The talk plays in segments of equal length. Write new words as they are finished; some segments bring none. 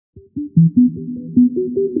In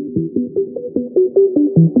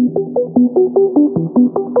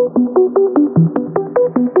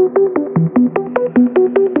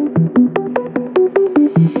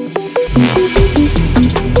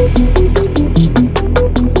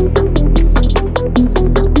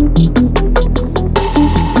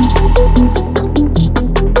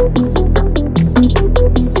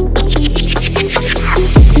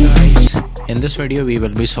this video we will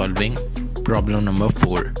be solving problem number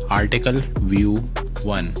 4, article view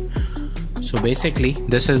 1. So basically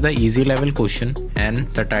this is the easy level question and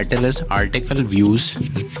the title is article views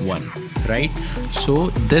 1, right? So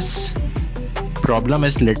this problem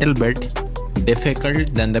is little bit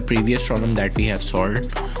difficult than the previous problem that we have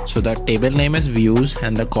solved. So the table name is views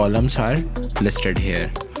and the columns are listed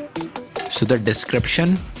here. So the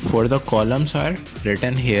description for the columns are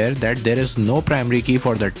written here that there is no primary key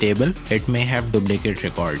for the table. It may have duplicate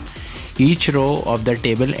record. Each row of the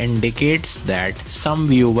table indicates that some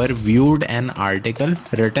viewer viewed an article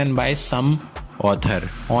written by some author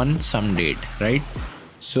on some date, right?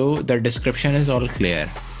 So the description is all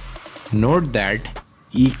clear. Note that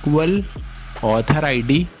equal author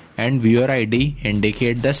ID and viewer ID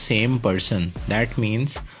indicate the same person. That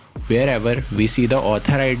means wherever we see the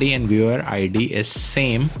author ID and viewer ID is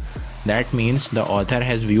same, that means the author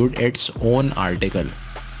has viewed its own article.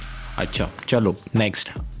 Acha, chalo,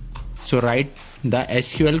 next. So write the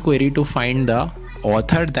SQL query to find the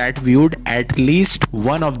author that viewed at least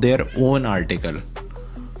one of their own article.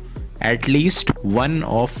 At least one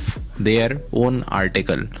of their own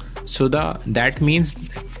article. So that means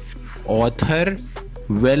author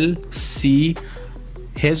will see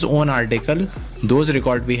his own article. Those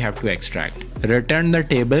records we have to extract. Return the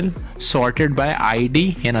table sorted by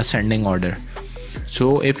ID in ascending order.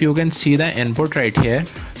 So if you can see the input right here,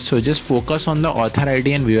 so just focus on the author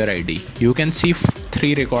ID and viewer ID. You can see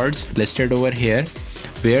 3 records listed over here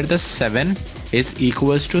where the 7 is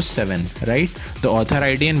equals to 7, right? The author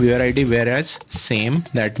ID and viewer ID whereas same,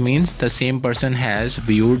 that means the same person has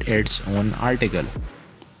viewed its own article.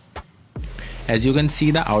 As you can see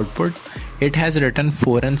the output, it has written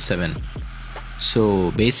 4 and 7.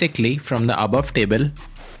 So basically from the above table,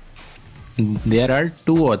 there are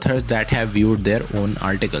 2 authors that have viewed their own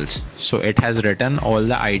articles. So it has written all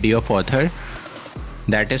the ID of author,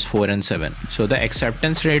 that is 4 and 7. So the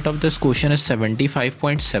acceptance rate of this question is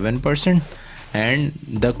 75.7% and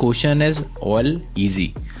the question is all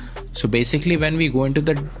easy. So basically when we go into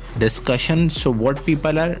the discussion, so what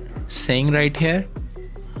people are saying right here,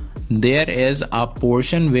 there is a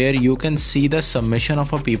portion where you can see the submission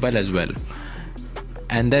of a people as well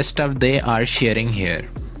and the stuff they are sharing here.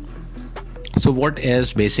 So what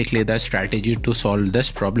is basically the strategy to solve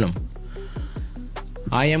this problem?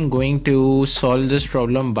 I am going to solve this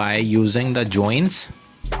problem by using the joins.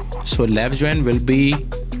 So left join will be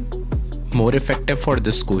more effective for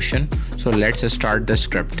this question. So let's start the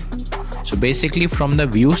script. So basically from the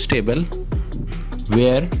views table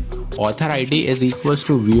where author ID is equals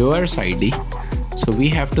to viewers ID, so we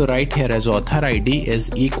have to write here as author ID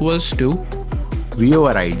is equals to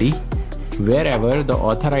viewer ID. Wherever the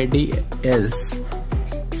author ID is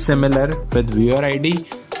similar with viewer ID,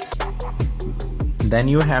 then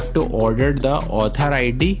you have to order the author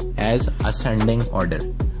ID as ascending order.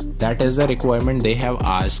 That is the requirement they have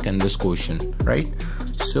asked in this question, right?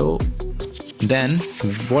 So then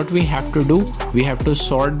what we have to do, we have to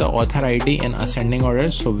sort the author ID in ascending order.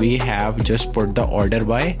 So we have just put the order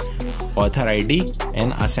by author ID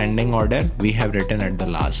in ascending order we have written at the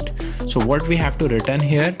last. So what we have to return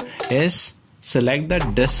here is select the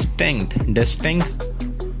distinct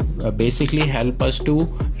basically help us to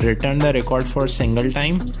return the record for single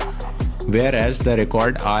time, whereas the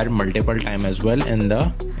record are multiple time as well in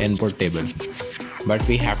the input table, but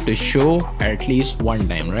we have to show at least one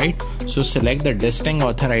time, right? So select the distinct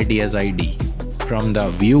author ID as ID from the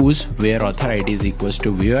views where author ID is equals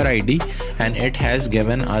to viewer ID, and it has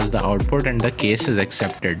given us the output and the case is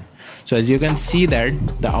accepted. So as you can see that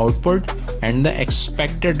the output and the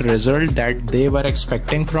expected result that they were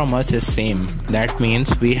expecting from us is same. That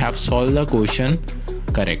means we have solved the question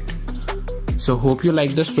correct. So hope you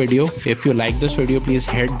like this video. If you like this video, please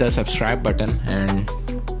hit the subscribe button and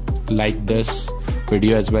like this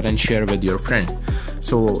video as well and share with your friend.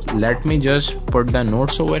 So let me just put the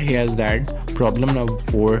notes over here as that problem number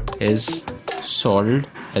 4 is solved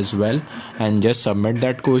as well, and just submit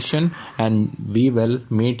that question and we will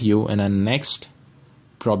meet you in a next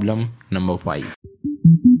problem number 5.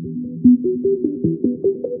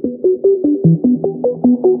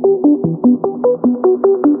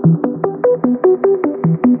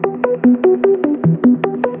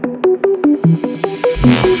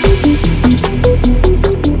 you.